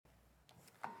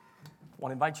I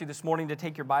want to invite you this morning to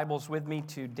take your Bibles with me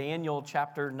to Daniel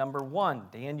chapter number 1.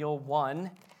 Daniel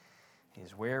 1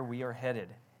 is where we are headed.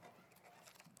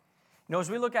 You know,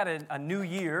 as we look at a new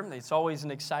year, it's always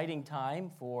an exciting time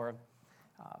for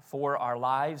our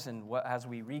lives and as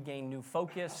we regain new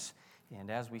focus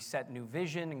and as we set new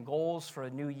vision and goals for a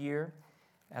new year.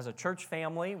 As a church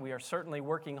family, we are certainly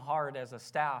working hard as a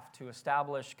staff to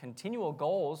establish continual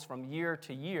goals from year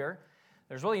to year.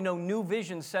 There's really no new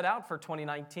vision set out for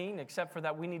 2019, except for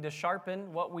that we need to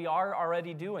sharpen what we are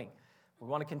already doing. We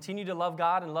want to continue to love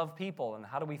God and love people, and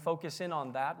how do we focus in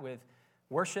on that with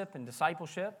worship and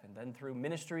discipleship, and then through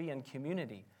ministry and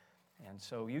community. And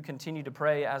so you continue to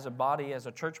pray as a body, as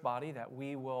a church body, that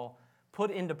we will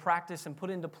put into practice and put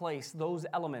into place those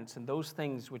elements and those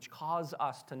things which cause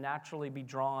us to naturally be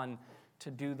drawn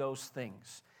to do those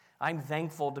things. I'm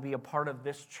thankful to be a part of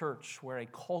this church where a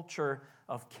culture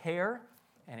of care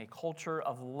and a culture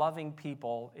of loving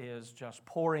people is just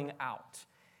pouring out,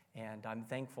 and I'm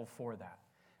thankful for that.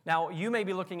 Now, you may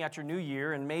be looking at your new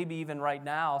year, and maybe even right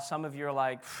now, some of you are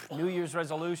like, New Year's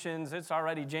resolutions, it's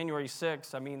already January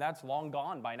 6th. I mean, that's long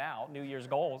gone by now, New Year's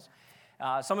goals.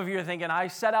 Some of you are thinking, I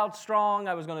set out strong,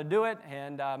 I was going to do it,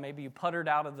 and maybe you puttered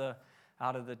out of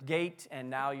the gate, and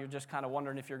now you're just kind of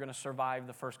wondering if you're going to survive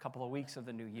the first couple of weeks of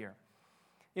the new year.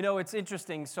 You know, it's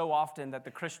interesting so often that the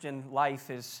Christian life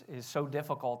is so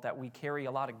difficult that we carry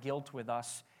a lot of guilt with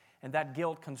us, and that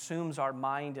guilt consumes our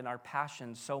mind and our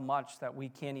passions so much that we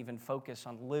can't even focus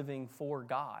on living for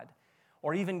God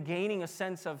or even gaining a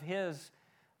sense of His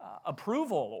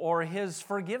approval or His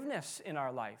forgiveness in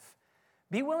our life.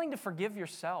 Be willing to forgive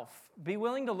yourself. Be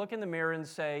willing to look in the mirror and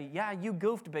say, yeah, you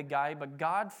goofed, big guy, but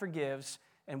God forgives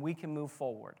and we can move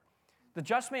forward. The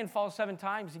just man falls 7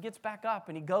 times, he gets back up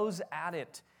and he goes at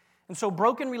it. And so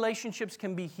broken relationships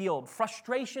can be healed.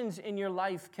 Frustrations in your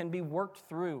life can be worked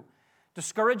through.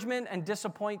 Discouragement and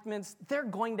disappointments, they're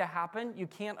going to happen. You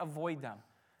can't avoid them.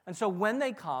 And so when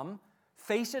they come,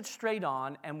 face it straight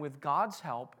on, and with God's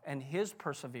help and His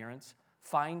perseverance,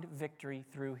 find victory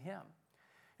through Him.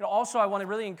 You know, also, I want to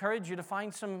really encourage you to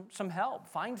find some help.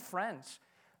 Find friends.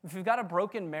 If you've got a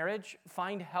broken marriage,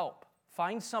 find help.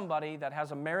 Find somebody that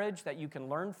has a marriage that you can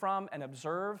learn from and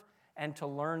observe and to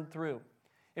learn through.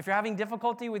 If you're having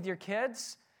difficulty with your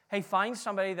kids, hey, find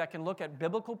somebody that can look at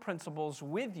biblical principles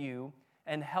with you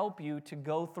and help you to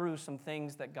go through some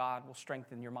things that God will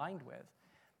strengthen your mind with.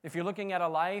 If you're looking at a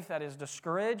life that is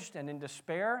discouraged and in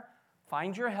despair,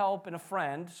 find your help in a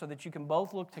friend so that you can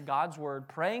both look to God's Word,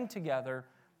 praying together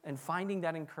and finding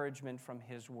that encouragement from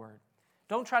His Word.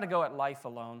 Don't try to go at life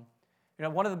alone. You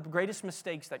know, one of the greatest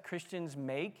mistakes that Christians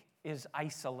make is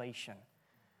isolation.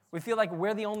 We feel like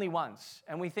we're the only ones,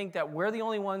 and we think that we're the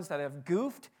only ones that have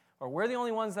goofed, or we're the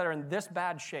only ones that are in this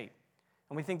bad shape.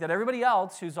 And we think that everybody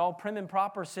else who's all prim and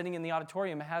proper sitting in the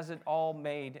auditorium has it all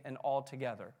made and all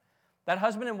together. That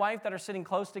husband and wife that are sitting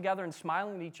close together and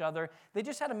smiling at each other, they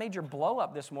just had a major blow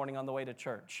up this morning on the way to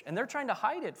church. And they're trying to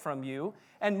hide it from you,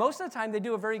 and most of the time they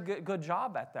do a very good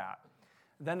job at that.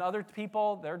 Then other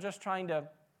people, they're just trying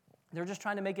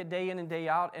to make it day in and day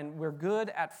out, and we're good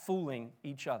at fooling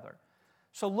each other.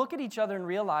 So look at each other and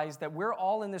realize that we're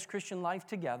all in this Christian life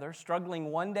together,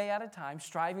 struggling one day at a time,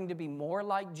 striving to be more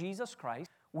like Jesus Christ.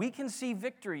 We can see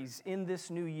victories in this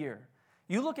new year.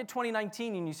 You look at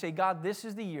 2019 and you say, God, this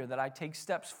is the year that I take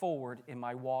steps forward in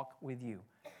my walk with you.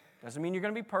 Doesn't mean you're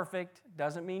going to be perfect.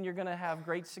 Doesn't mean you're going to have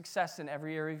great success in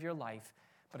every area of your life.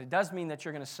 But it does mean that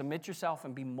you're going to submit yourself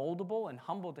and be moldable and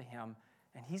humble to Him.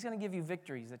 And He's going to give you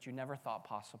victories that you never thought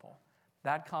possible.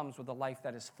 That comes with a life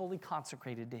that is fully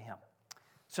consecrated to Him.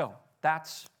 So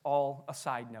that's all a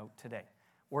side note today.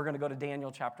 We're going to go to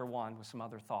Daniel chapter 1 with some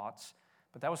other thoughts.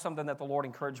 But that was something that the Lord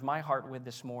encouraged my heart with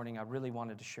this morning. I really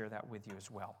wanted to share that with you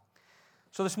as well.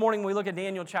 So this morning we look at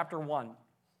Daniel chapter 1.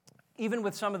 Even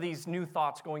with some of these new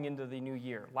thoughts going into the new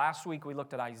year. Last week we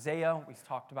looked at Isaiah. We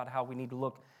talked about how we need to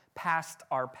look past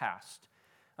our past.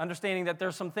 Understanding that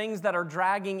there's some things that are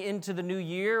dragging into the new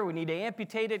year. We need to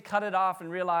amputate it, cut it off, and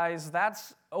realize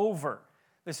that's over.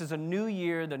 This is a new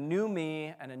year, the new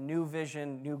me, and a new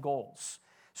vision, new goals.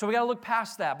 So we got to look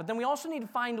past that. But then we also need to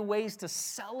find ways to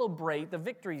celebrate the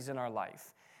victories in our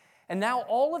life. And now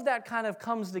all of that kind of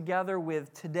comes together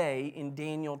with today in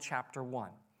Daniel chapter 1.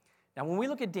 Now when we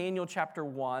look at Daniel chapter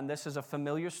 1, this is a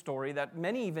familiar story that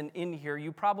many even in here,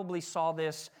 you probably saw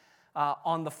this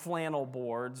on the flannel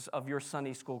boards of your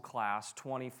Sunday school class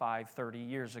 25, 30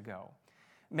 years ago.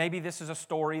 Maybe this is a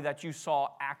story that you saw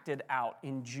acted out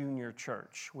in junior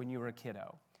church when you were a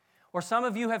kiddo. Or some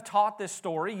of you have taught this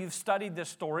story, you've studied this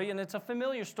story, and it's a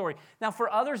familiar story. Now,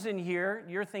 for others in here,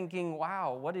 you're thinking,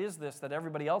 wow, what is this that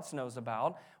everybody else knows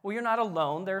about? Well, you're not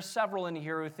alone. There are several in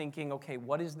here who are thinking, okay,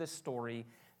 what is this story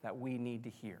that we need to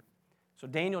hear? So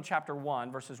Daniel chapter 1,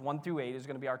 verses 1 through 8 is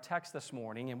going to be our text this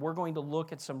morning, and we're going to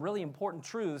look at some really important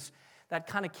truths that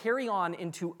kind of carry on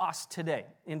into us today,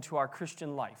 into our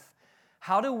Christian life.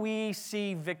 How do we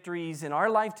see victories in our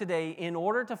life today in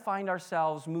order to find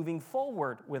ourselves moving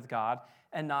forward with God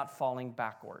and not falling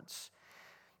backwards?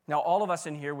 Now, all of us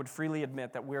in here would freely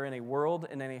admit that we're in a world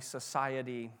and in a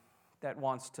society that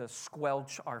wants to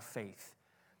squelch our faith.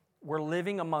 We're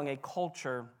living among a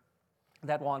culture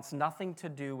that wants nothing to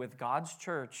do with God's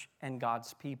church and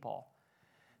God's people.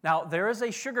 Now, there is a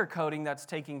sugarcoating that's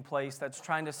taking place that's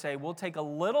trying to say, we'll take a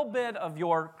little bit of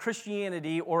your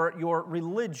Christianity or your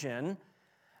religion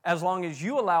as long as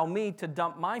you allow me to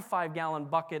dump my 5-gallon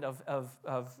bucket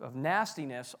of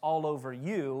nastiness all over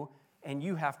you, and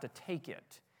you have to take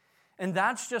it. And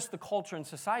that's just the culture and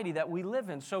society that we live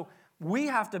in. So we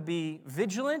have to be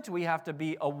vigilant, we have to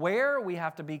be aware, we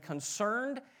have to be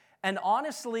concerned, and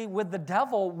honestly, with the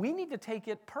devil, we need to take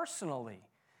it personally.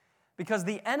 Because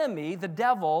the enemy, the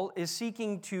devil, is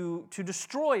seeking to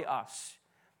destroy us.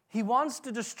 He wants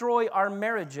to destroy our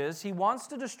marriages. He wants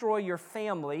to destroy your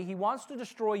family. He wants to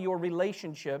destroy your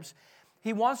relationships.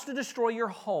 He wants to destroy your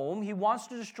home. He wants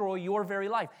to destroy your very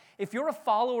life. If you're a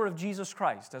follower of Jesus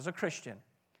Christ as a Christian,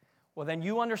 well, then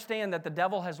you understand that the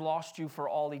devil has lost you for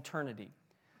all eternity.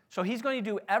 So he's going to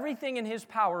do everything in his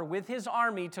power with his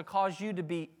army to cause you to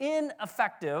be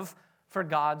ineffective for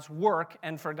God's work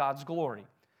and for God's glory.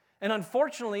 And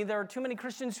unfortunately, there are too many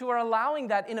Christians who are allowing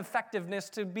that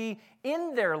ineffectiveness to be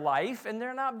in their life, and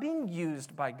they're not being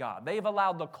used by God. They have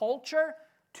allowed the culture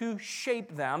to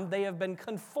shape them. They have been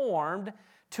conformed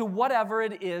to whatever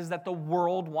it is that the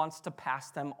world wants to pass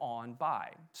them on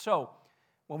by. So,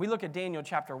 when we look at Daniel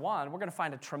chapter 1, we're going to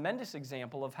find a tremendous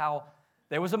example of how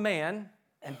there was a man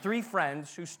and 3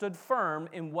 friends who stood firm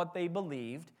in what they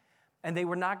believed, and they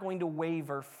were not going to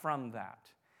waver from that.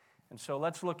 And so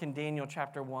let's look in Daniel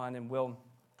chapter 1, and we'll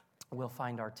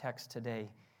find our text today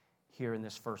here in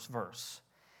this first verse.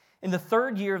 In the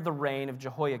 3rd year of the reign of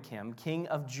Jehoiakim, king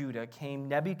of Judah, came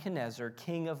Nebuchadnezzar,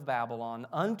 king of Babylon,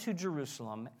 unto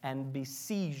Jerusalem, and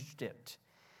besieged it.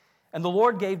 And the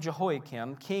Lord gave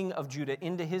Jehoiakim, king of Judah,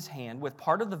 into his hand with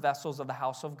part of the vessels of the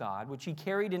house of God, which he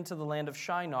carried into the land of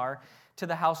Shinar to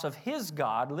the house of his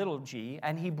God, little g,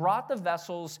 and he brought the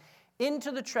vessels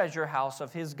into the treasure house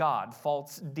of his God,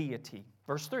 false deity.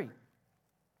 Verse 3,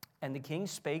 and the king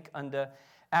spake unto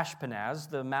Ashpenaz,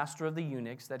 the master of the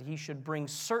eunuchs, that he should bring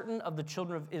certain of the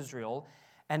children of Israel,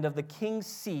 and of the king's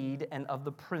seed, and of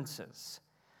the princes,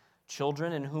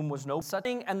 children in whom was no such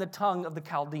thing, and the tongue of the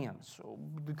Chaldeans. So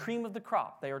the cream of the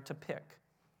crop they are to pick.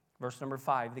 Verse number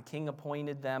 5, the king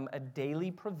appointed them a daily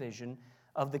provision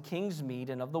of the king's meat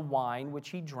and of the wine which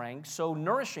he drank, so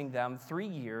nourishing them 3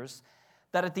 years,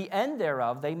 that at the end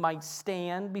thereof they might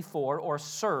stand before or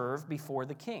serve before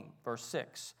the king. Verse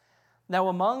 6. Now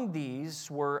among these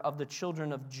were of the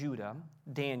children of Judah,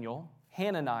 Daniel,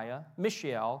 Hananiah,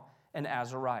 Mishael, and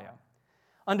Azariah,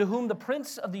 unto whom the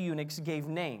prince of the eunuchs gave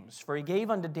names. For he gave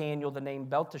unto Daniel the name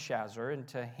Belteshazzar, and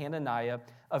to Hananiah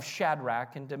of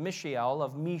Shadrach, and to Mishael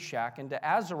of Meshach, and to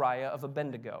Azariah of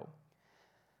Abednego.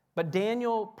 But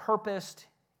Daniel purposed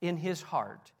in his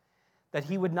heart that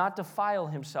he would not defile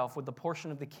himself with the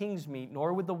portion of the king's meat,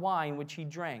 nor with the wine which he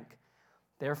drank.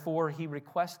 Therefore he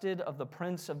requested of the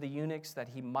prince of the eunuchs that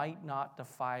he might not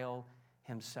defile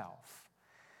himself.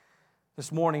 This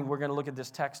morning we're going to look at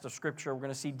this text of Scripture. We're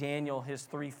going to see Daniel, his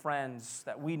 3 friends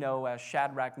that we know as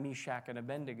Shadrach, Meshach, and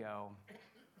Abednego,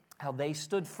 how they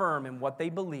stood firm in what they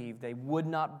believed. They would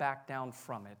not back down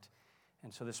from it.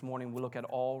 And so this morning we'll look at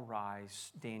All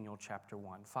Rise, Daniel chapter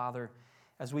 1. Father,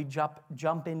 as we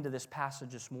jump into this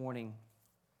passage this morning,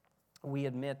 we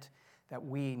admit that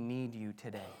we need you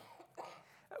today.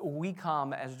 We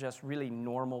come as just really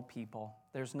normal people.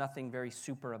 There's nothing very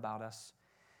super about us.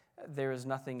 There is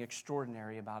nothing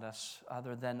extraordinary about us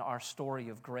other than our story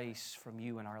of grace from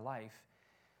you in our life.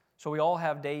 So we all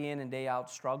have day in and day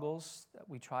out struggles that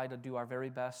we try to do our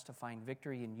very best to find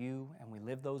victory in you, and we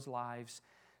live those lives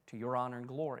to your honor and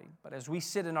glory. But as we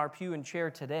sit in our pew and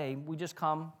chair today, we just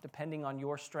come depending on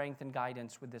your strength and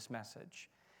guidance with this message.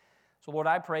 So Lord,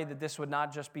 I pray that this would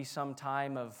not just be some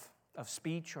time of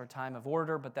speech or time of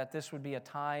order, but that this would be a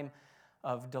time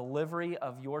of delivery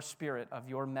of your spirit, of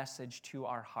your message to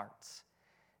our hearts.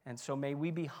 And so may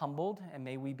we be humbled and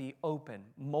may we be open,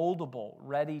 moldable,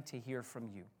 ready to hear from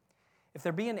you. If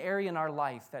there be an area in our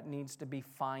life that needs to be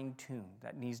fine-tuned,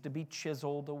 that needs to be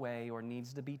chiseled away or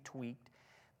needs to be tweaked,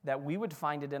 that we would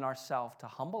find it in ourselves to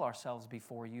humble ourselves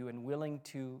before you and willing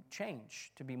to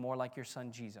change, to be more like your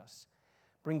Son Jesus.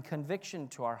 Bring conviction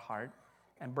to our heart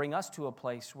and bring us to a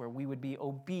place where we would be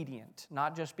obedient,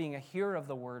 not just being a hearer of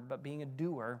the word, but being a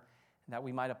doer, and that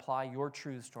we might apply your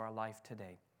truths to our life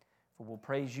today. For we'll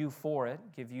praise you for it,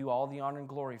 give you all the honor and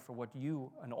glory for what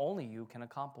you and only you can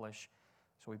accomplish.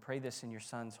 So we pray this in your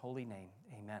Son's holy name.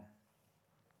 Amen.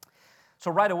 So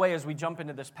right away, as we jump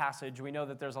into this passage, we know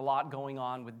that there's a lot going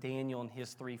on with Daniel and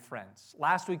his three friends.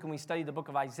 Last week when we studied the book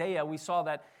of Isaiah, we saw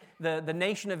that the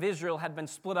nation of Israel had been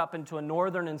split up into a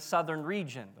northern and southern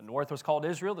region. The north was called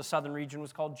Israel, the southern region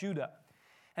was called Judah.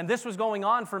 And this was going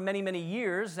on for many, many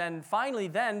years. And finally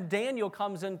then, Daniel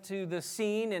comes into the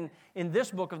scene in this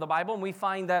book of the Bible, and we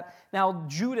find that now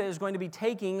Judah is going to be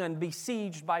taken and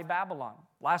besieged by Babylon.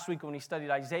 Last week when we studied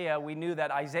Isaiah, we knew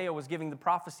that Isaiah was giving the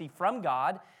prophecy from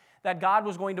God that God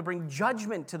was going to bring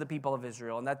judgment to the people of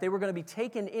Israel and that they were going to be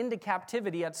taken into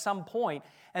captivity at some point,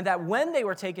 and that when they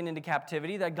were taken into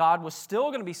captivity, that God was still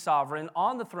going to be sovereign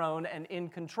on the throne and in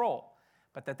control,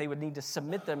 but that they would need to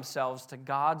submit themselves to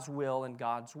God's will and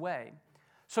God's way.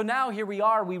 So now here we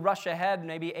are, we rush ahead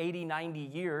maybe 80, 90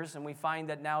 years, and we find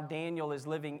that now Daniel is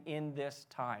living in this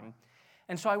time.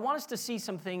 And so I want us to see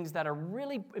some things that are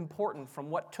really important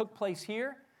from what took place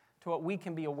here to what we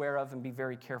can be aware of and be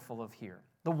very careful of here.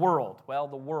 The world. Well,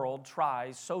 the world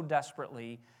tries so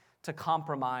desperately to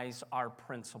compromise our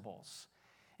principles.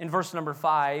 In verse number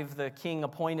 5, the king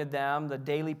appointed them the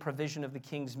daily provision of the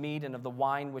king's meat and of the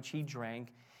wine which he drank.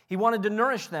 He wanted to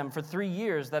nourish them for 3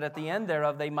 years, that at the end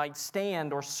thereof they might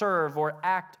stand or serve or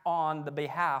act on the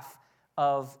behalf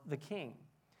of the king.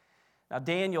 Now,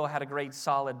 Daniel had a great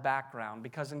solid background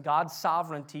because in God's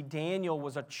sovereignty, Daniel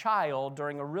was a child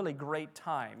during a really great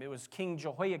time. It was King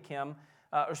Josiah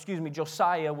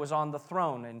was on the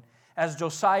throne. And as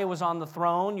Josiah was on the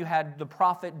throne, you had the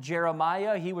prophet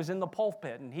Jeremiah. He was in the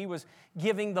pulpit, and he was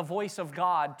giving the voice of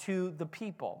God to the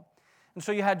people. And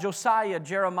so you had Josiah,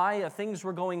 Jeremiah, things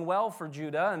were going well for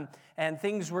Judah, and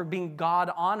things were being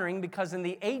God-honoring because in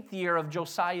the 8th year of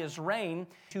Josiah's reign,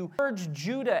 to purge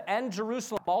Judah and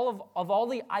Jerusalem of all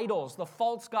the idols, the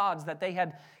false gods that they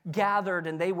had gathered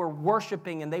and they were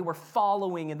worshiping and they were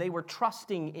following and they were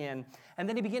trusting in. And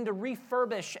then he began to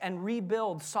refurbish and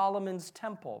rebuild Solomon's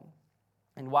temple.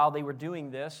 And while they were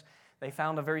doing this, they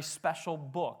found a very special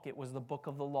book. It was the book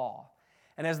of the law.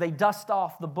 And as they dust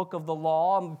off the book of the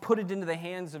law and put it into the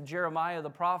hands of Jeremiah the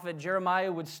prophet,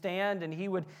 Jeremiah would stand and he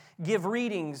would give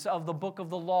readings of the book of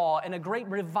the law. And a great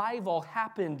revival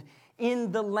happened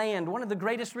in the land, one of the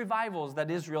greatest revivals that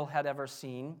Israel had ever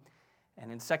seen.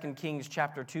 And in 2 Kings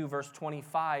chapter 2, verse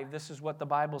 25, this is what the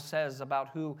Bible says about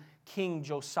who King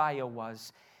Josiah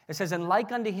was. It says, "And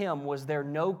like unto him was there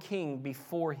no king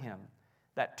before him,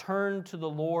 that turned to the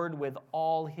Lord with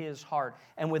all his heart,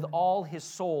 and with all his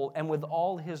soul, and with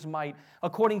all his might,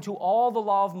 according to all the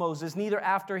law of Moses, neither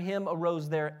after him arose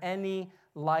there any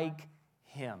like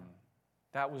him."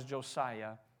 That was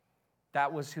Josiah.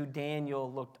 That was who Daniel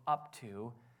looked up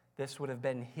to. This would have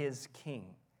been his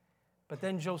king. But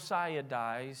then Josiah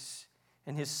dies,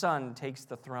 and his son takes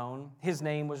the throne. His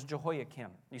name was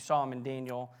Jehoiakim. You saw him in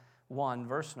Daniel 1,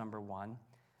 verse number 1.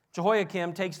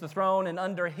 Jehoiakim takes the throne, and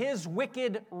under his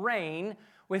wicked reign,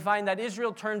 we find that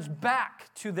Israel turns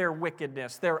back to their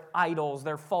wickedness, their idols,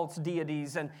 their false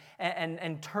deities,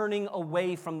 and turning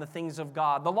away from the things of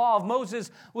God. The law of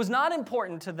Moses was not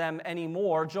important to them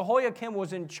anymore. Jehoiakim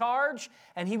was in charge,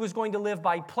 and he was going to live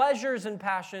by pleasures and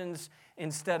passions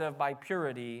instead of by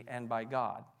purity and by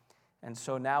God. And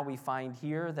so now we find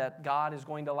here that God is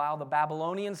going to allow the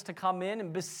Babylonians to come in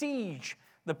and besiege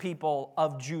the people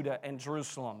of Judah and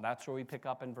Jerusalem. That's where we pick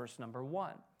up in verse number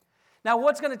 1. Now,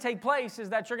 what's going to take place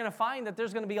is that you're going to find that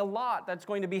there's going to be a lot that's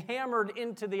going to be hammered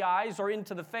into the eyes or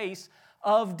into the face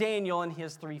of Daniel and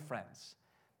his three friends.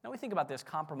 Now, we think about this,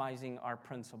 compromising our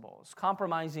principles,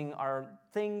 compromising our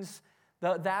things,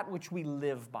 that which we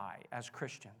live by as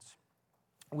Christians.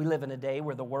 We live in a day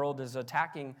where the world is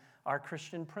attacking our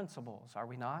Christian principles, are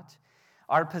we not?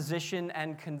 Our position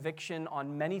and conviction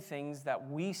on many things that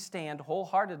we stand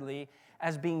wholeheartedly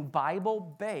as being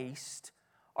Bible-based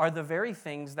are the very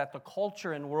things that the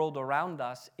culture and world around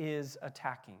us is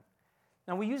attacking.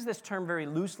 Now, we use this term very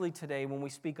loosely today when we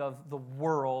speak of the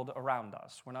world around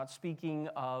us. We're not speaking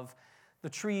of the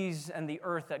trees and the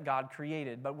earth that God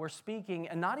created, but we're speaking,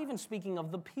 and not even speaking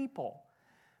of the people,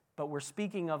 but we're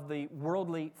speaking of the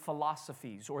worldly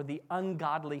philosophies or the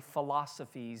ungodly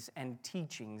philosophies and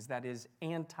teachings that is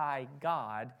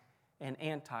anti-God and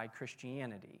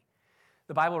anti-Christianity.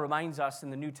 The Bible reminds us in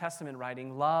the New Testament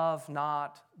writing, love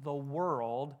not the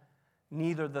world,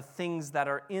 neither the things that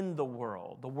are in the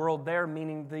world. The world there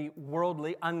meaning the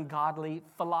worldly, ungodly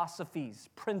philosophies,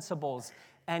 principles,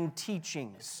 and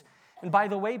teachings. And by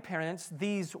the way, parents,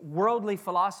 these worldly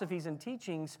philosophies and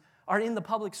teachings are in the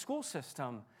public school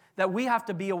system that we have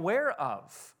to be aware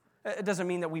of. It doesn't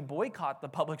mean that we boycott the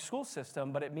public school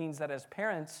system, but it means that as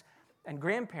parents and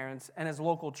grandparents and as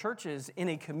local churches in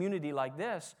a community like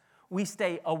this, we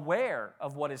stay aware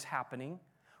of what is happening.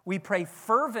 We pray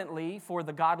fervently for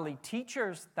the godly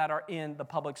teachers that are in the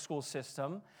public school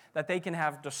system, that they can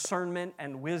have discernment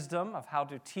and wisdom of how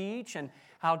to teach and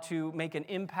how to make an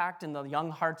impact in the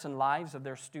young hearts and lives of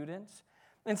their students.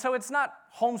 And so it's not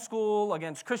homeschool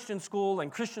against Christian school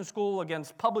and Christian school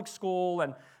against public school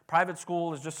and private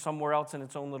school is just somewhere else in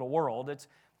its own little world.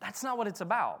 That's not what it's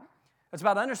about. It's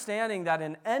about understanding that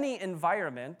in any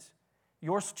environment,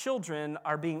 your children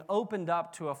are being opened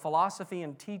up to a philosophy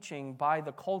and teaching by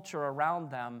the culture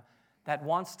around them that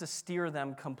wants to steer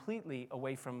them completely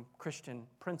away from Christian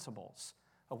principles,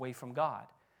 away from God.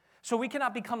 So we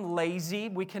cannot become lazy,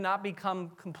 we cannot become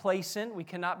complacent, we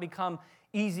cannot become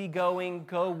easygoing,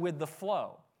 go with the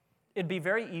flow. It'd be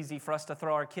very easy for us to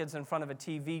throw our kids in front of a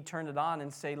TV, turn it on,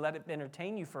 and say, let it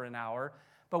entertain you for an hour,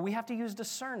 but we have to use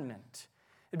discernment.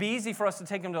 It'd be easy for us to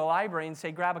take them to the library and say,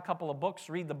 grab a couple of books,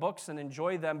 read the books, and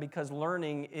enjoy them because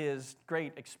learning is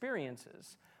great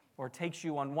experiences or takes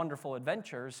you on wonderful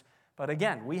adventures. But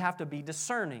again, we have to be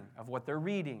discerning of what they're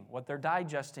reading, what they're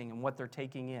digesting, and what they're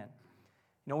taking in.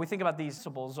 You know, we think about these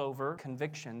principles over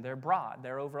conviction. They're broad.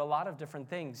 They're over a lot of different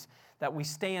things that we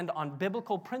stand on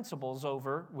biblical principles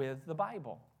over with the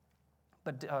Bible.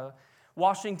 But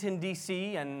Washington,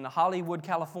 D.C. and Hollywood,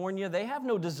 California, they have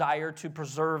no desire to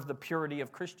preserve the purity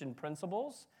of Christian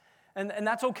principles. And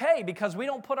that's okay because we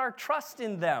don't put our trust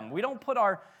in them. We don't put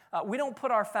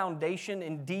our foundation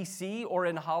in D.C. or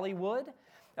in Hollywood.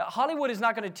 Hollywood is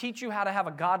not going to teach you how to have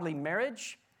a godly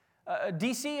marriage.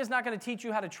 D.C. is not going to teach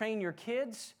you how to train your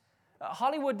kids.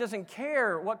 Hollywood doesn't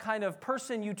care what kind of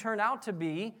person you turn out to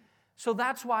be, so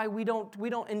that's why we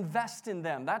don't invest in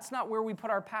them. That's not where we put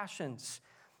our passions.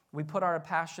 We put our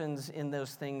passions in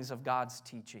those things of God's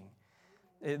teaching.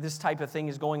 This type of thing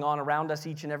is going on around us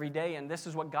each and every day, and this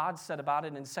is what God said about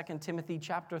it in 2 Timothy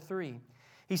chapter 3.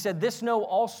 He said, "This know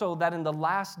also that in the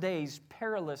last days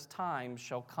perilous times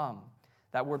shall come."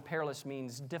 That word perilous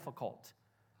means difficult.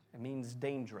 It means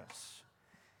dangerous.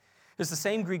 It's the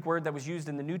same Greek word that was used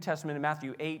in the New Testament in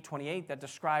Matthew 8:28 that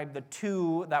described the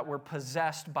two that were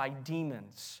possessed by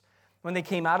demons. When they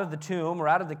came out of the tomb or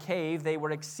out of the cave, they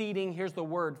were exceeding, here's the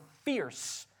word,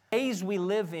 fierce. The days we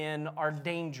live in are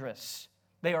dangerous.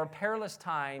 They are perilous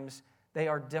times. They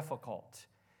are difficult.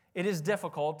 It is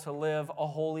difficult to live a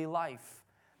holy life.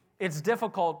 It's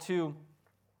difficult to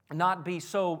not be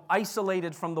so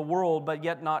isolated from the world, but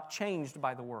yet not changed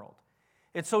by the world.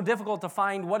 It's so difficult to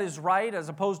find what is right as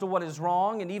opposed to what is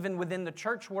wrong. And even within the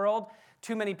church world,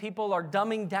 too many people are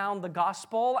dumbing down the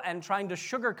gospel and trying to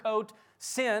sugarcoat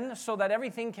sin so that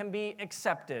everything can be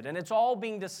accepted. And it's all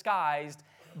being disguised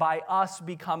by us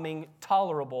becoming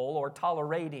tolerable or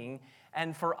tolerating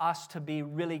and for us to be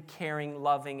really caring,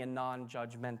 loving, and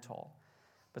non-judgmental.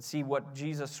 But see, what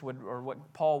Jesus would, or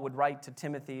what Paul would write to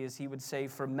Timothy is he would say,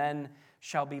 "For men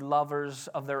shall be lovers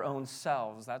of their own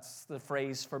selves." That's the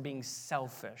phrase for being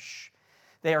selfish.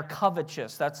 They are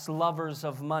covetous. That's lovers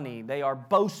of money. They are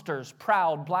boasters,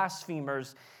 proud,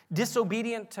 blasphemers,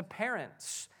 disobedient to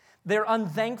parents. They're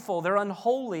unthankful. They're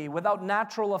unholy, without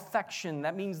natural affection.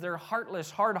 That means they're heartless,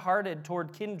 hard-hearted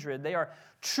toward kindred. They are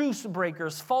truce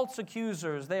breakers, false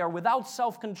accusers. They are without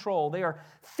self-control. They are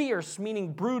fierce,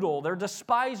 meaning brutal. They're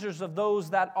despisers of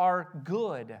those that are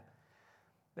good.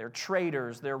 They're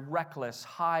traitors. They're reckless,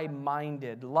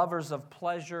 high-minded, lovers of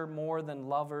pleasure more than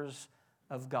lovers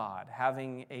of God,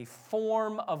 having a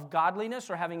form of godliness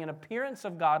or having an appearance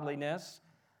of godliness,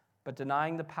 but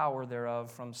denying the power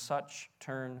thereof. From such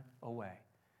turn away.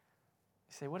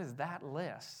 You say, what is that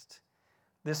list?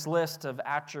 This list of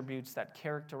attributes that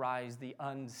characterize the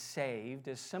unsaved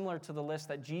is similar to the list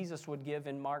that Jesus would give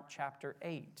in Mark chapter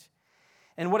 8.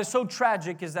 And what is so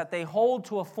tragic is that they hold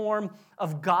to a form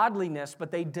of godliness,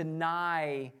 but they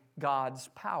deny God's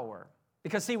power.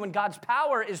 Because see, when God's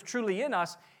power is truly in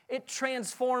us, it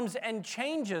transforms and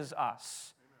changes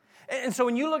us. And so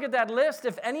when you look at that list,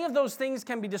 if any of those things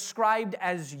can be described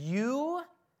as you,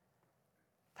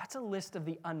 that's a list of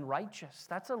the unrighteous.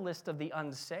 That's a list of the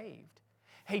unsaved.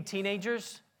 Hey,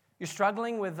 teenagers, you're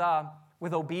struggling with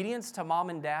obedience to mom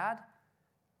and dad?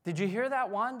 Did you hear that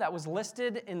one that was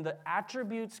listed in the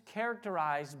attributes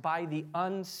characterized by the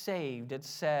unsaved? It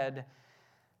said,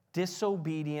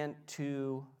 disobedient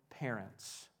to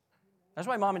parents. That's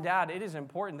why, mom and dad, it is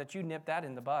important that you nip that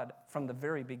in the bud from the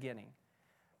very beginning.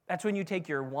 That's when you take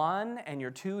your 1 and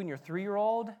your 2 and your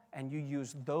 3-year-old and you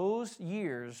use those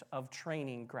years of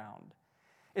training ground.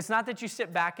 It's not that you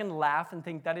sit back and laugh and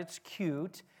think that it's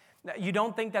cute. You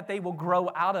don't think that they will grow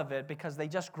out of it because they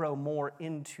just grow more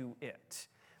into it.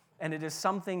 And it is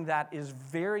something that is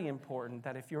very important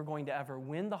that if you're going to ever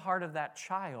win the heart of that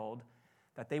child,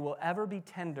 that they will ever be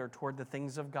tender toward the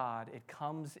things of God, it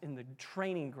comes in the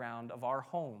training ground of our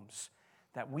homes,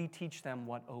 that we teach them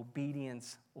what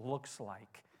obedience looks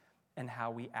like and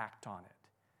how we act on it.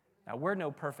 Now, we're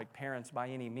no perfect parents by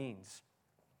any means,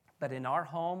 but in our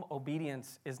home,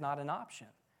 obedience is not an option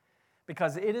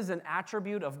because it is an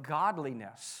attribute of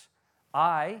godliness.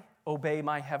 I obey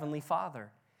my Heavenly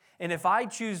Father. And if I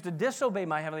choose to disobey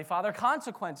my Heavenly Father,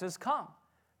 consequences come.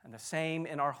 And the same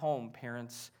in our home,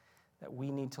 parents, that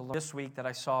we need to learn. This week that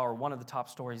I saw, or one of the top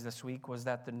stories this week, was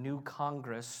that the new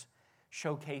Congress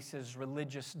showcases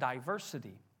religious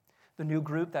diversity. The new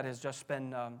group that has just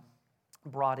been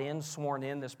brought in, sworn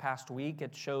in this past week,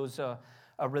 it shows a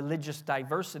religious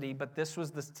diversity, but this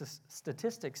was the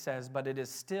statistic says, but it is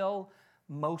still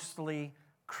mostly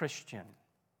Christian,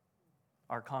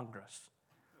 our Congress.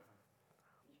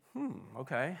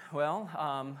 Okay, well,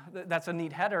 that's a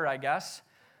neat header, I guess.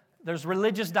 There's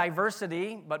religious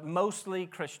diversity, but mostly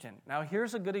Christian. Now,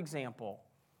 here's a good example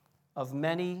of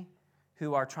many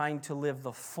who are trying to live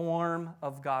the form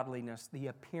of godliness, the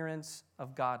appearance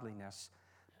of godliness,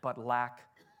 but lack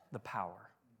the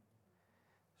power.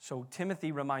 So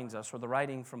Timothy reminds us, or the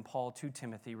writing from Paul to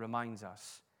Timothy reminds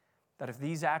us, that if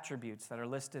these attributes that are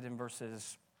listed in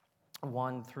verses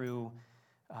 1 through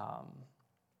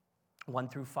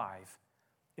 5,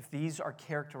 if these are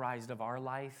characterized of our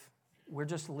life, we're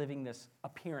just living this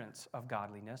appearance of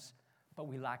godliness, but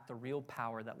we lack the real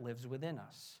power that lives within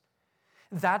us.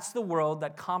 That's the world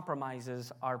that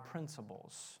compromises our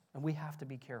principles, and we have to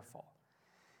be careful.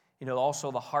 You know,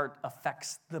 also the heart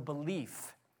affects the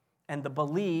belief, and the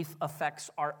belief affects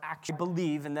our action. I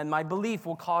believe, and then my belief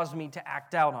will cause me to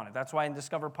act out on it. That's why in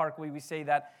Discover Parkway we say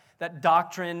that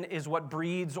doctrine is what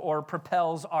breeds or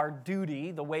propels our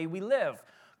duty, the way we live,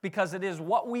 because it is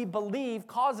what we believe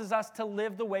causes us to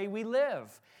live the way we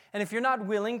live. And if you're not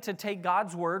willing to take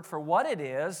God's word for what it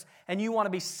is, and you want to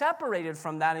be separated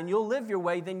from that and you'll live your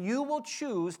way, then you will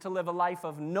choose to live a life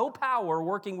of no power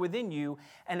working within you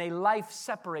and a life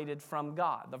separated from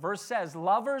God. The verse says,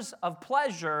 lovers of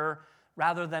pleasure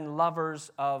rather than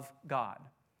lovers of God.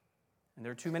 And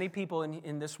there are too many people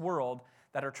in this world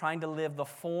that are trying to live the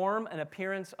form and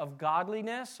appearance of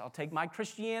godliness. I'll take my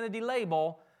Christianity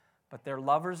label, but they're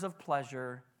lovers of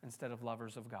pleasure instead of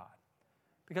lovers of God.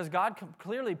 Because God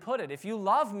clearly put it, if you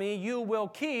love me, you will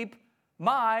keep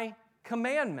my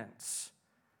commandments.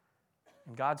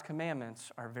 And God's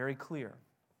commandments are very clear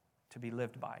to be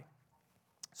lived by.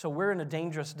 So we're in a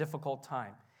dangerous, difficult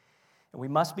time. And we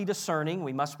must be discerning,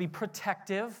 we must be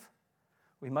protective,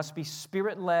 we must be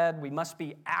spirit-led, we must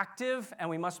be active, and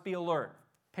we must be alert.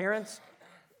 Parents,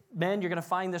 men, you're going to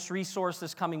find this resource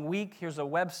this coming week. Here's a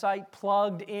website,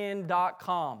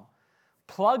 pluggedin.com.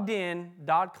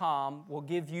 Pluggedin.com will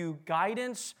give you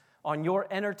guidance on your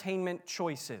entertainment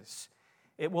choices.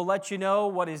 It will let you know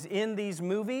what is in these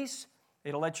movies.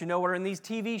 It'll let you know what are in these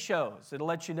TV shows. It'll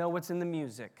let you know what's in the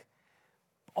music.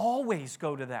 Always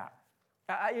go to that.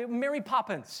 Mary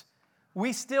Poppins.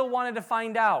 We still wanted to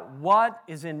find out what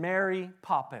is in Mary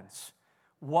Poppins.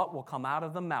 What will come out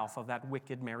of the mouth of that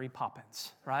wicked Mary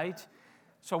Poppins, right?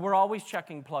 So we're always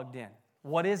checking Plugged In.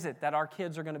 What is it that our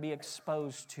kids are going to be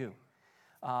exposed to?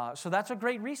 So that's a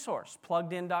great resource,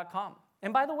 pluggedin.com.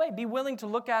 And by the way, be willing to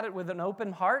look at it with an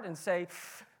open heart and say,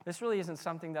 this really isn't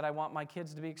something that I want my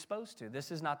kids to be exposed to.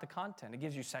 This is not the content. It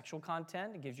gives you sexual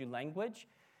content. It gives you language.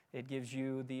 It gives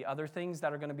you the other things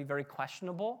that are going to be very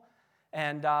questionable.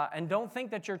 And don't think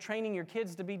that you're training your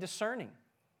kids to be discerning.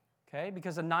 Okay,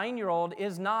 because a 9-year-old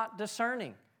is not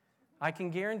discerning. I can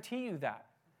guarantee you that.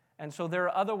 And so there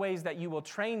are other ways that you will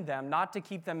train them, not to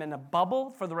keep them in a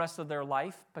bubble for the rest of their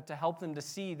life, but to help them to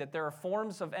see that there are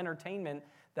forms of entertainment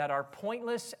that are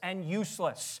pointless and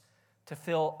useless to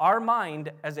fill our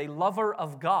mind as a lover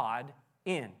of God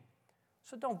in.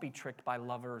 So don't be tricked by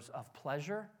lovers of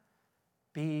pleasure.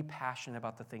 Be passionate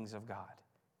about the things of God.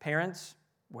 Parents,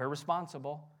 we're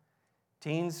responsible.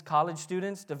 Teens, college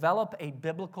students, develop a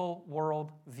biblical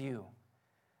worldview.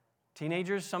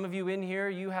 Teenagers, some of you in here,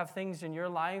 you have things in your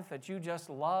life that you just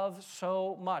love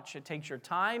so much. It takes your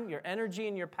time, your energy,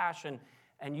 and your passion.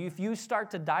 And if you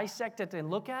start to dissect it and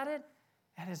look at it,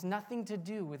 it has nothing to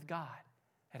do with God.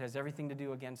 It has everything to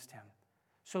do against Him.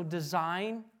 So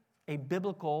design a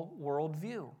biblical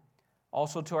worldview.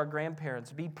 Also to our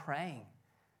grandparents, be praying.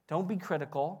 Don't be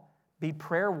critical. Be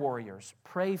prayer warriors.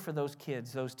 Pray for those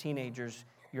kids, those teenagers,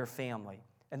 your family.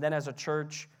 And then as a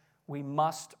church, we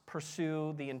must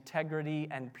pursue the integrity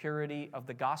and purity of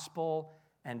the gospel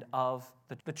and of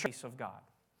the truth of God.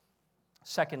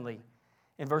 Secondly,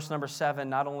 in verse number 7,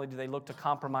 not only do they look to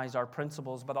compromise our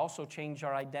principles, but also change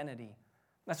our identity.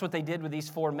 That's what they did with these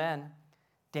 4 men.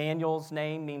 Daniel's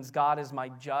name means God is my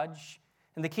judge.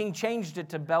 And the king changed it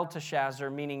to Belteshazzar,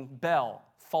 meaning Bel,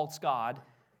 false god,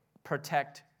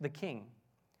 protect the king.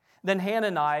 Then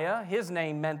Hananiah, his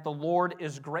name meant the Lord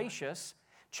is gracious,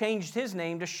 changed his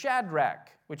name to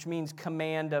Shadrach, which means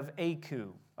command of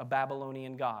Aku, a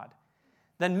Babylonian god.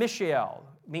 Then Mishael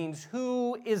means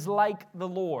who is like the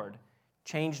Lord,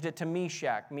 changed it to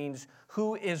Meshach, means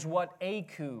who is what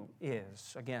Aku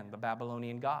is, again, the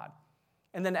Babylonian god.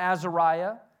 And then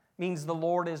Azariah means the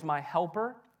Lord is my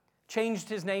helper, changed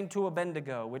his name to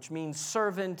Abednego, which means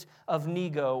servant of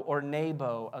Nego or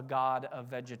Nebo, a god of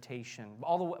vegetation.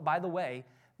 By the way,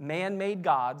 man-made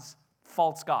gods,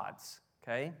 false gods,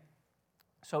 okay?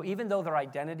 So even though their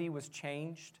identity was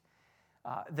changed,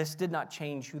 this did not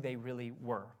change who they really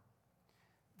were.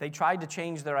 They tried to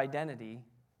change their identity,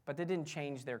 but they didn't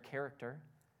change their character.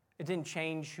 It didn't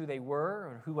change who they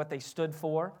were or what they stood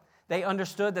for. They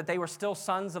understood that they were still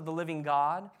sons of the living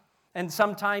God. And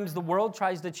sometimes the world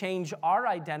tries to change our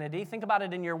identity. Think about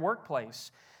it in your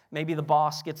workplace. Maybe the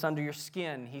boss gets under your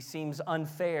skin. He seems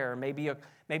unfair. Maybe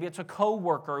it's a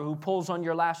coworker who pulls on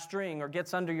your last string or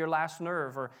gets under your last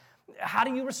nerve. Or how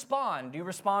do you respond? Do you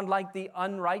respond like the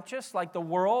unrighteous, like the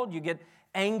world? You get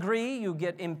angry, you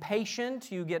get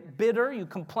impatient, you get bitter, you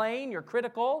complain, you're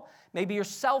critical. Maybe you're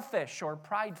selfish or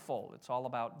prideful. It's all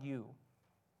about you.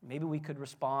 Maybe we could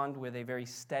respond with a very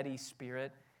steady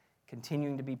spirit,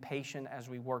 continuing to be patient as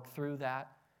we work through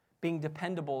that, being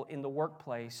dependable in the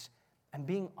workplace, and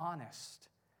being honest.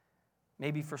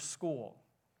 Maybe for school,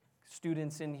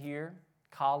 students in here,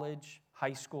 college,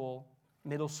 high school,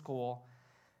 middle school,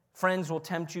 friends will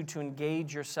tempt you to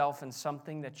engage yourself in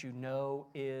something that you know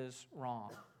is wrong.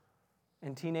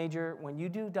 And teenager, when you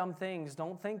do dumb things,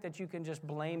 don't think that you can just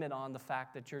blame it on the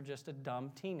fact that you're just a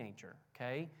dumb teenager,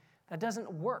 okay? That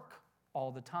doesn't work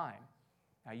all the time.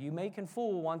 Now, you may can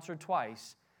fool once or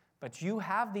twice, but you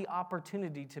have the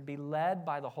opportunity to be led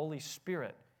by the Holy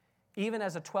Spirit. Even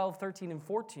as a 12, 13, and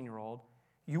 14-year-old,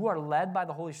 you are led by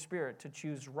the Holy Spirit to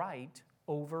choose right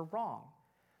over wrong.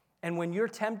 And when you're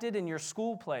tempted in your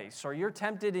school place, or you're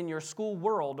tempted in your school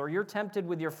world, or you're tempted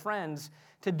with your friends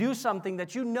to do something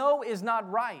that you know is not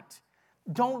right,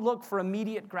 don't look for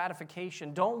immediate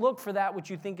gratification. Don't look for that which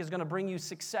you think is going to bring you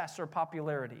success or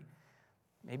popularity.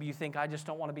 Maybe you think, I just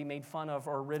don't want to be made fun of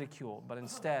or ridiculed, but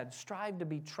instead, strive to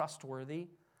be trustworthy,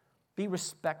 be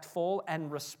respectful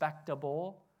and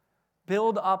respectable,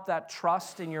 build up that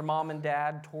trust in your mom and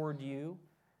dad toward you.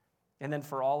 And then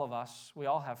for all of us, we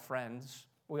all have friends,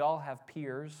 we all have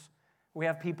peers, we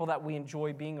have people that we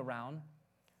enjoy being around.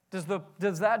 Does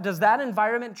that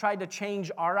environment try to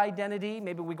change our identity?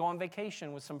 Maybe we go on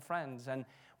vacation with some friends, and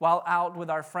while out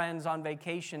with our friends on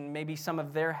vacation, maybe some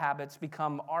of their habits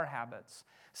become our habits.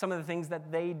 Some of the things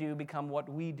that they do become what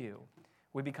we do.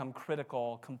 We become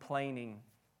critical, complaining.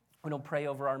 We don't pray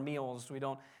over our meals. We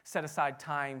don't set aside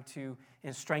time to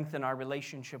strengthen our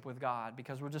relationship with God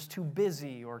because we're just too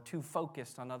busy or too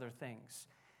focused on other things.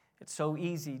 It's so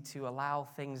easy to allow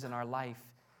things in our life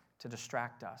to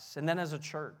distract us. And then as a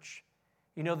church,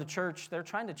 the church, they're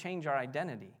trying to change our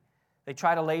identity. They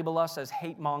try to label us as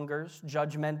hate mongers,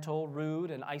 judgmental, rude,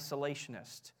 and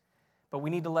isolationist. But we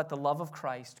need to let the love of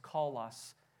Christ call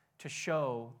us to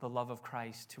show the love of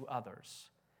Christ to others.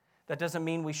 That doesn't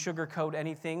mean we sugarcoat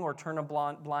anything or turn a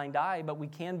blind eye, but we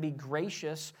can be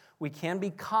gracious, we can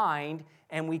be kind,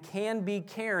 and we can be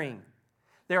caring.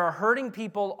 There are hurting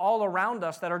people all around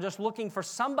us that are just looking for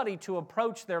somebody to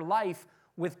approach their life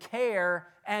with care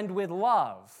and with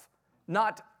love,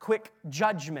 not quick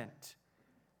judgment.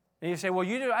 And you say, well,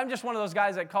 I'm just one of those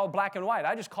guys that call black and white.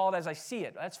 I just call it as I see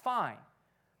it. That's fine.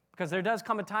 Because there does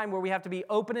come a time where we have to be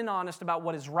open and honest about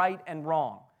what is right and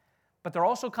wrong. But there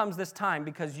also comes this time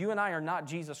because you and I are not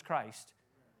Jesus Christ.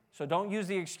 So don't use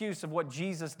the excuse of what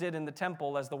Jesus did in the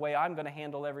temple as the way I'm going to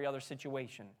handle every other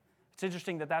situation. It's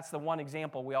interesting that that's the one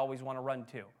example we always want to run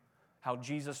to. How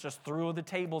Jesus just threw the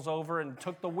tables over and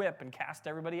took the whip and cast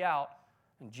everybody out.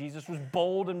 And Jesus was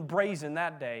bold and brazen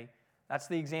that day. That's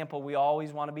the example we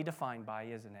always want to be defined by,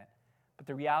 isn't it? But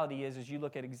the reality is you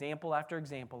look at example after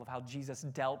example of how Jesus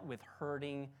dealt with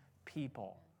hurting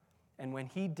people. And when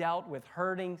he dealt with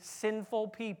hurting, sinful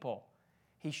people,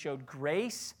 he showed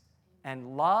grace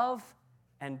and love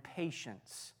and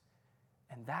patience.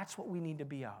 And that's what we need to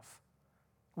be of.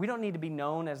 We don't need to be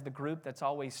known as the group that's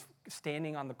always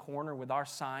standing on the corner with our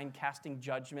sign, casting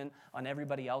judgment on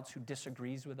everybody else who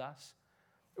disagrees with us.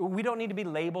 We don't need to be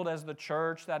labeled as the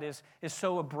church that is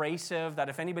so abrasive that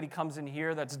if anybody comes in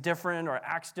here that's different or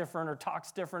acts different or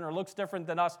talks different or looks different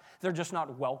than us, they're just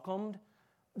not welcomed.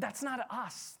 That's not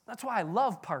us. That's why I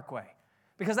love Parkway,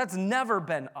 because that's never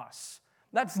been us.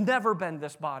 That's never been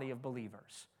this body of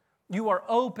believers. You are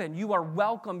open, you are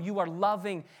welcome, you are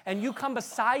loving, and you come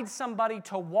beside somebody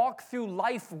to walk through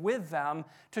life with them,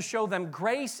 to show them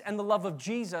grace and the love of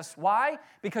Jesus. Why?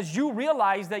 Because you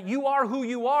realize that you are who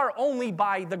you are only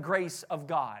by the grace of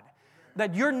God.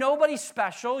 That you're nobody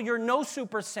special, you're no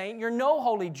super saint, you're no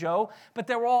holy Joe, but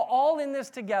they're all in this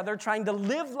together trying to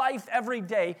live life every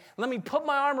day. Let me put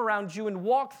my arm around you and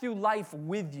walk through life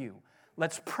with you.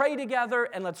 Let's pray together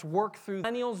and let's work through.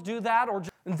 Millennials do that, or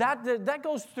that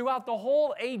goes throughout the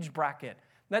whole age bracket.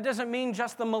 That doesn't mean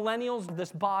just the millennials,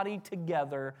 this body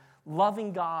together,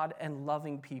 loving God and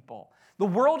loving people. The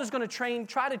world is going to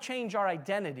try to change our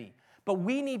identity, but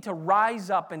we need to rise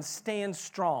up and stand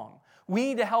strong. We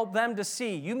need to help them to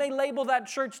see. You may label that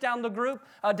church down the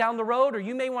road, or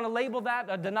you may want to label that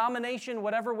a denomination,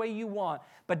 whatever way you want,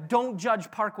 but don't judge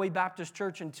Parkway Baptist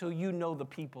Church until you know the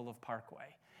people of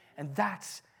Parkway. And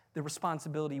that's the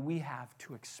responsibility we have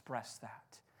to express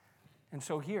that. And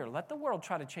so here, let the world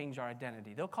try to change our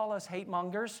identity. They'll call us hate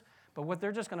mongers, but what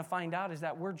they're just going to find out is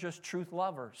that we're just truth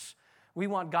lovers. We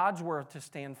want God's word to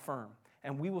stand firm,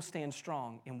 and we will stand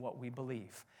strong in what we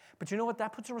believe. But you know what?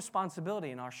 That puts a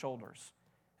responsibility in our shoulders,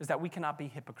 is that we cannot be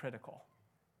hypocritical.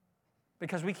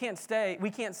 Because we can't say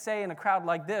in a crowd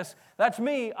like this, that's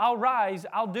me, I'll rise,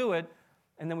 I'll do it,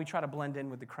 and then we try to blend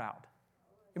in with the crowd.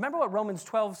 Remember what Romans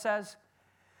 12 says?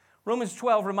 Romans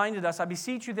 12 reminded us, I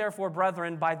beseech you therefore,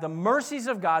 brethren, by the mercies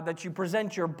of God, that you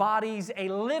present your bodies a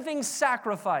living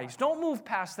sacrifice. Don't move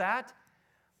past that.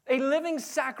 A living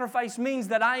sacrifice means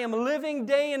that I am living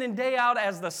day in and day out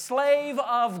as the slave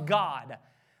of God.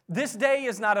 This day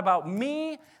is not about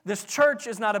me. This church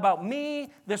is not about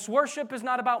me. This worship is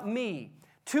not about me.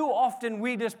 Too often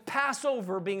we just pass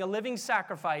over being a living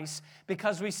sacrifice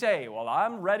because we say, well,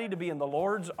 I'm ready to be in the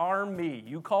Lord's army.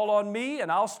 You call on me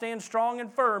and I'll stand strong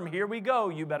and firm. Here we go.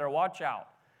 You better watch out.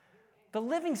 The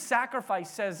living sacrifice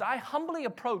says, I humbly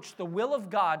approach the will of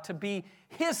God to be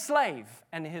his slave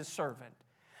and his servant.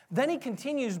 Then he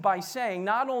continues by saying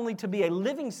not only to be a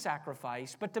living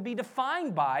sacrifice, but to be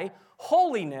defined by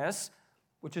holiness,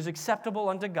 which is acceptable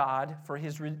unto God for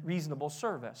his reasonable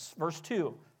service. Verse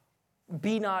 2.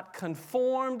 Be not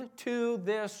conformed to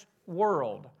this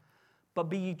world, but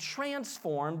be ye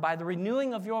transformed by the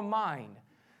renewing of your mind.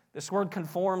 This word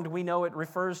conformed, we know it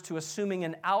refers to assuming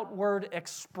an outward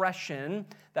expression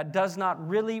that does not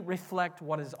really reflect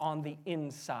what is on the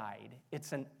inside.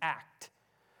 It's an act.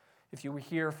 If you were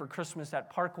here for Christmas at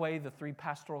Parkway, the 3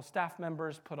 pastoral staff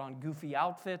members put on goofy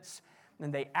outfits,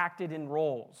 and they acted in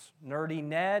roles. Nerdy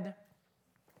Ned,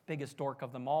 biggest dork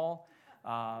of them all.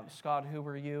 Scott, who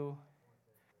were you?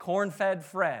 Corn-fed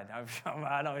Fred.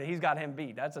 I know he's got him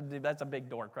beat. That's a big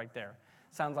dork right there.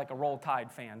 Sounds like a Roll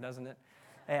Tide fan, doesn't it?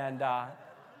 And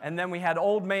then we had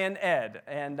Old Man Ed.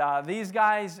 And these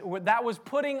guys, that was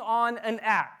putting on an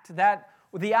act. That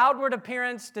the outward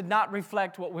appearance did not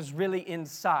reflect what was really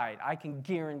inside. I can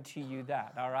guarantee you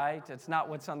that, all right? It's not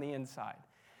what's on the inside.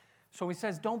 So he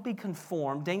says, don't be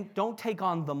conformed. Don't take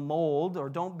on the mold, or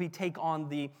take on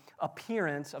the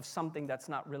appearance of something that's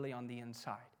not really on the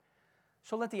inside.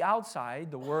 So let the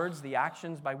outside, the words, the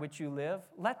actions by which you live,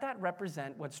 let that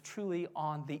represent what's truly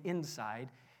on the inside,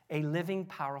 a living,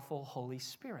 powerful Holy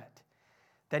Spirit.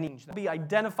 Then he be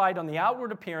identified on the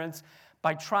outward appearance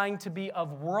by trying to be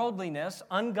of worldliness,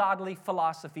 ungodly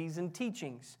philosophies and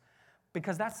teachings,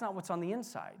 because that's not what's on the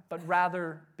inside, but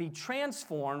rather be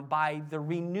transformed by the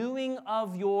renewing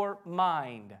of your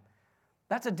mind.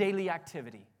 That's a daily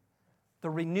activity, the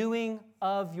renewing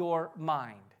of your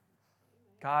mind.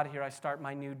 God, here I start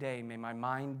my new day. May my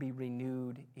mind be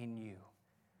renewed in you.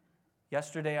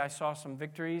 Yesterday I saw some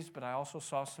victories, but I also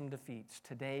saw some defeats.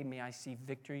 Today may I see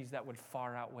victories that would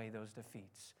far outweigh those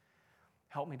defeats.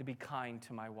 Help me to be kind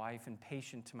to my wife and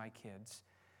patient to my kids.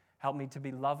 Help me to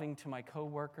be loving to my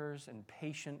coworkers and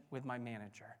patient with my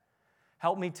manager.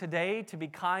 Help me today to be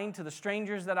kind to the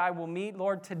strangers that I will meet.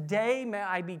 Lord, today may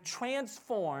I be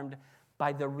transformed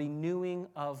by the renewing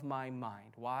of my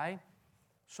mind. Why?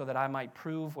 So that I might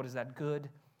prove what is that good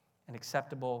and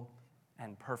acceptable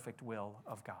and perfect will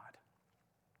of God.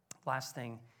 Last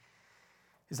thing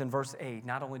is in verse 8.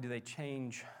 Not only do they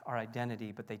change our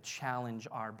identity, but they challenge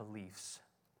our beliefs.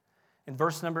 In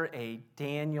verse number 8,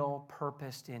 Daniel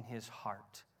purposed in his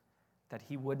heart that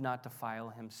he would not defile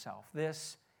himself.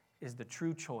 This is the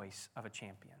true choice of a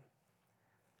champion.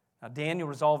 Now, Daniel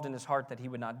resolved in his heart that he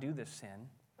would not do this sin.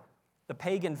 The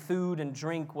pagan food and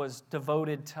drink was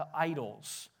devoted to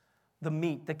idols. The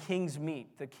meat, the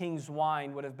king's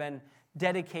wine would have been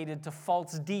dedicated to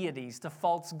false deities, to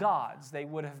false gods. They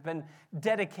would have been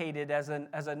dedicated as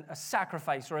a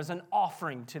sacrifice or as an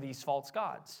offering to these false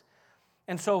gods.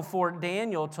 And so for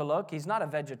Daniel to look, he's not a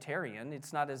vegetarian.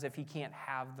 It's not as if he can't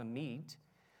have the meat.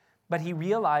 But he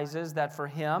realizes that for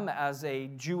him, as a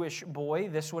Jewish boy,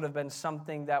 this would have been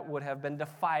something that would have been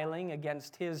defiling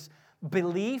against his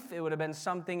belief. It would have been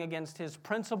something against his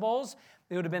principles.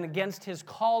 It would have been against his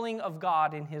calling of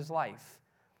God in his life.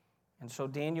 And so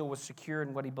Daniel was secure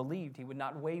in what he believed. He would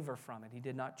not waver from it. He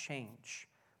did not change.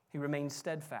 He remained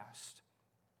steadfast.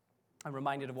 I'm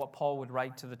reminded of what Paul would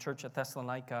write to the church at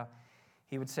Thessalonica.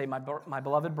 He would say, my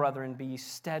beloved brethren, be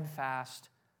steadfast,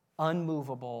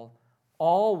 unmovable,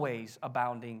 always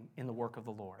abounding in the work of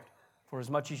the Lord. For as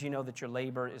much as you know that your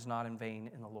labor is not in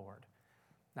vain in the Lord.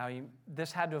 Now,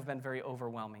 this had to have been very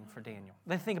overwhelming for Daniel.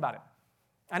 Then think about it.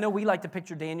 I know we like to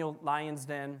picture Daniel, lion's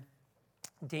den,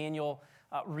 Daniel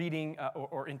reading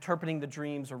or interpreting the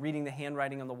dreams or reading the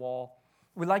handwriting on the wall.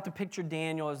 We like to picture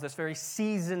Daniel as this very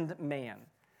seasoned man.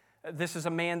 This is a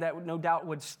man that no doubt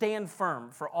would stand firm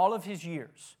for all of his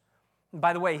years. And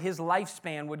by the way, his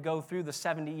lifespan would go through the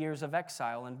 70 years of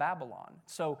exile in Babylon.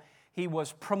 So he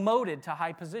was promoted to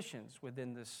high positions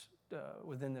within this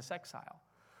exile.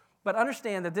 But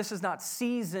understand that this is not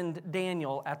seasoned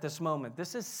Daniel at this moment.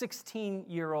 This is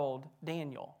 16-year-old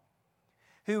Daniel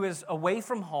who is away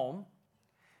from home.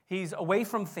 He's away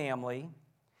from family.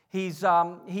 He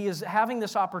is having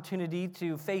this opportunity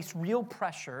to face real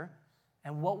pressure.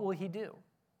 And what will he do?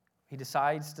 He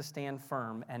decides to stand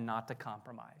firm and not to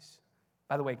compromise.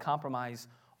 By the way, compromise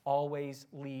always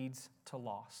leads to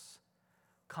loss.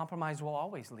 Compromise will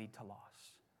always lead to loss.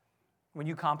 When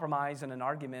you compromise in an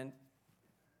argument,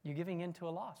 you're giving in to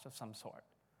a loss of some sort.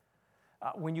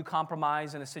 When you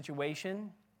compromise in a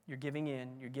situation, you're giving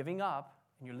in, you're giving up,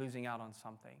 and you're losing out on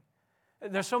something.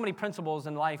 There's so many principles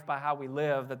in life by how we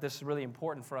live that this is really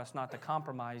important for us not to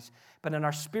compromise. But in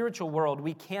our spiritual world,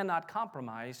 we cannot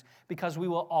compromise because we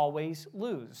will always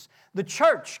lose. The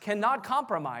church cannot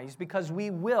compromise because we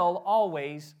will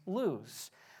always lose.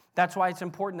 That's why it's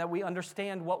important that we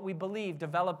understand what we believe,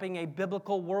 developing a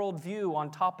biblical worldview on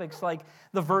topics like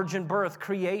the virgin birth,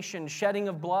 creation, shedding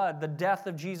of blood, the death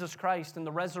of Jesus Christ and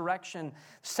the resurrection,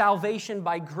 salvation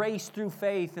by grace through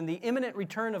faith, and the imminent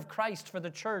return of Christ for the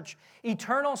church,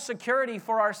 eternal security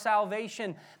for our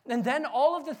salvation, and then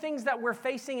all of the things that we're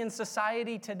facing in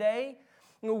society today.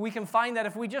 We can find that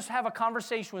if we just have a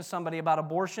conversation with somebody about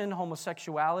abortion,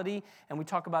 homosexuality, and we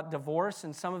talk about divorce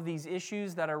and some of these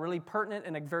issues that are really pertinent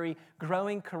in a very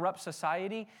growing, corrupt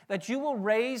society, that you will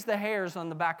raise the hairs on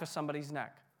the back of somebody's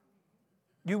neck.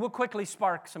 You will quickly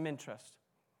spark some interest.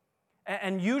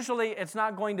 And usually it's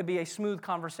not going to be a smooth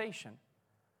conversation.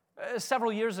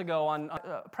 Several years ago on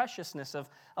preciousness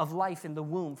of life in the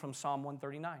womb from Psalm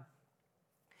 139.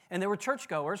 And there were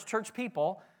churchgoers, church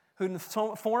people, who in the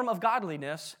form of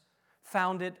godliness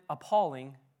found it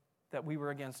appalling that we were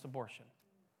against abortion.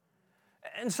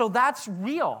 And so that's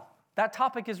real. That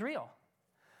topic is real.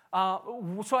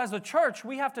 So as a church,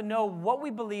 we have to know what we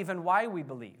believe and why we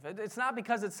believe. It's not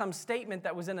because it's some statement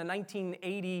that was in a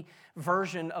 1980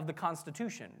 version of the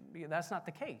Constitution. That's not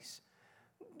the case.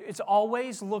 It's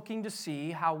always looking to see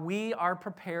how we are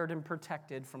prepared and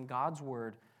protected from God's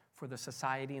word for the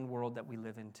society and world that we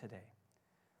live in today.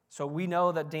 So we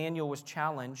know that Daniel was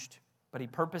challenged, but he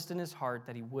purposed in his heart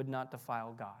that he would not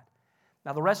defile God.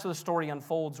 Now, the rest of the story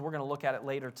unfolds. We're going to look at it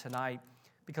later tonight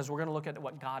because we're going to look at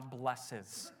what God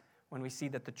blesses when we see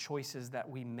that the choices that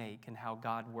we make and how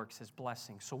God works his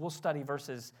blessing. So we'll study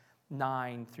verses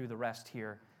 9 through the rest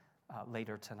here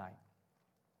later tonight.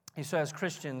 And so as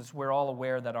Christians, we're all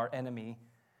aware that our enemy,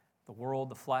 the world,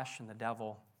 the flesh, and the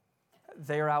devil,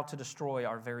 they're out to destroy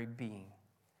our very being.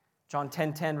 John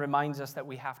 10:10 reminds us that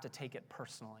we have to take it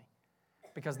personally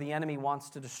because the enemy wants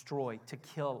to destroy, to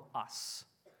kill us.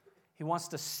 He wants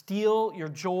to steal your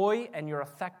joy and your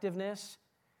effectiveness.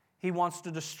 He wants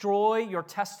to destroy your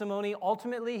testimony.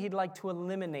 Ultimately, he'd like to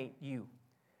eliminate you.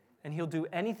 And he'll do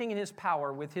anything in his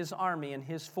power with his army and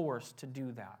his force to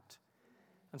do that.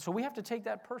 And so we have to take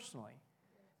that personally.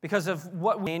 Because of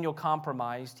what Daniel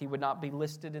compromised, he would not be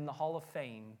listed in the Hall of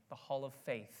Fame, the Hall of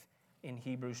Faith, in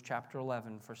Hebrews chapter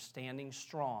 11 for standing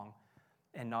strong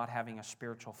and not having a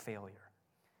spiritual failure.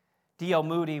 D.L.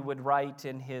 Moody would write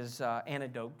in his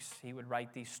anecdotes, he would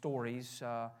write these stories,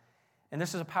 And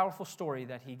this is a powerful story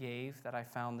that he gave that I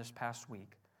found this past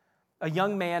week. A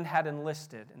young man had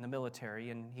enlisted in the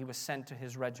military, and he was sent to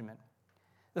his regiment.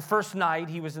 The first night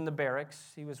he was in the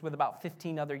barracks, he was with about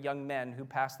 15 other young men who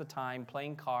passed the time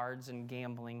playing cards and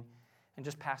gambling and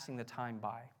just passing the time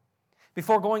by.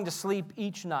 Before going to sleep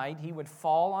each night, he would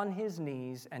fall on his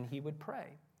knees and he would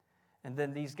pray. And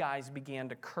then these guys began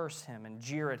to curse him and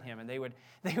jeer at him, and they would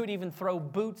even throw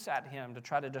boots at him to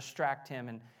try to distract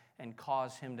him and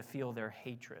cause him to feel their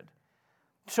hatred.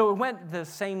 So it went the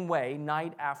same way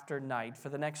night after night for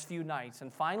the next few nights.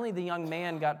 And finally, the young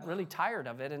man got really tired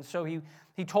of it. And so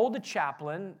he told the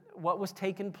chaplain what was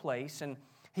taking place. And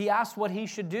he asked what he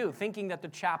should do, thinking that the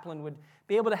chaplain would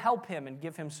be able to help him and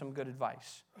give him some good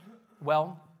advice.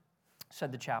 Well,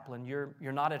 said the chaplain, you're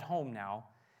not at home now.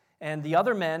 And the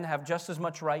other men have just as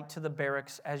much right to the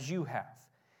barracks as you have.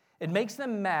 It makes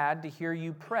them mad to hear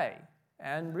you pray.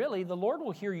 And really, the Lord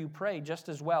will hear you pray just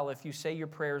as well if you say your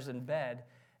prayers in bed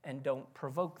and don't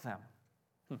provoke them.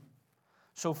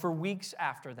 So for weeks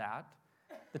after that,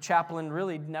 the chaplain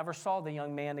really never saw the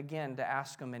young man again to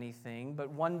ask him anything.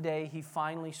 But one day, he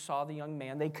finally saw the young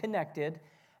man. They connected,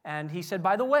 and he said,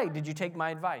 by the way, did you take my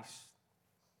advice?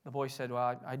 The boy said,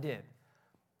 well, I did.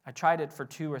 I tried it for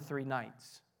 2 or 3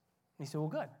 nights. And he said, well,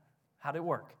 good. How'd it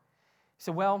work? He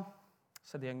said, well,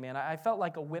 said the young man, I felt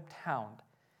like a whipped hound.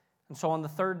 And so on the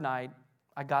 3rd night,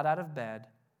 I got out of bed,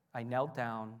 I knelt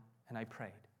down, and I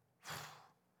prayed.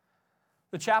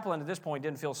 The chaplain at this point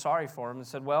didn't feel sorry for him and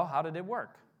said, well, how did it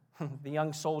work? The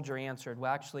young soldier answered,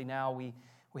 well, actually now we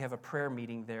have a prayer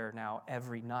meeting there now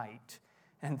every night.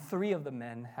 And 3 of the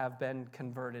men have been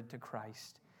converted to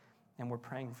Christ, and we're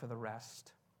praying for the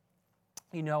rest.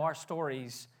 You know, our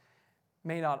stories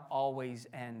may not always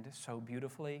end so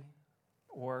beautifully,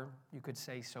 or you could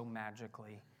say so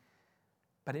magically,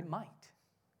 but it might.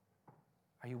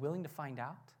 Are you willing to find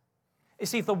out? You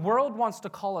see, if the world wants to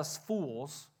call us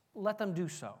fools, let them do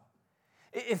so.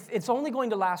 If it's only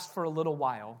going to last for a little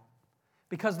while,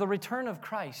 because the return of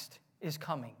Christ is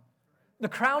coming. The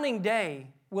crowning day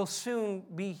will soon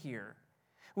be here.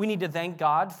 We need to thank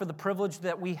God for the privilege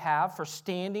that we have for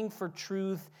standing for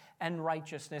truth and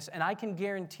righteousness, and I can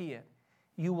guarantee it,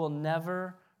 you will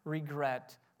never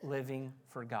regret living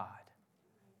for God.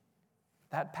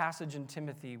 That passage in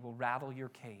Timothy will rattle your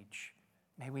cage.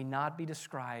 May we not be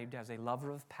described as a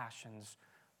lover of passions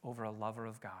over a lover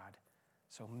of God.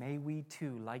 So may we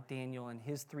too, like Daniel and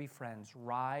his 3 friends,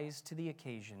 rise to the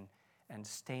occasion and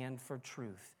stand for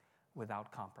truth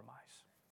without compromise.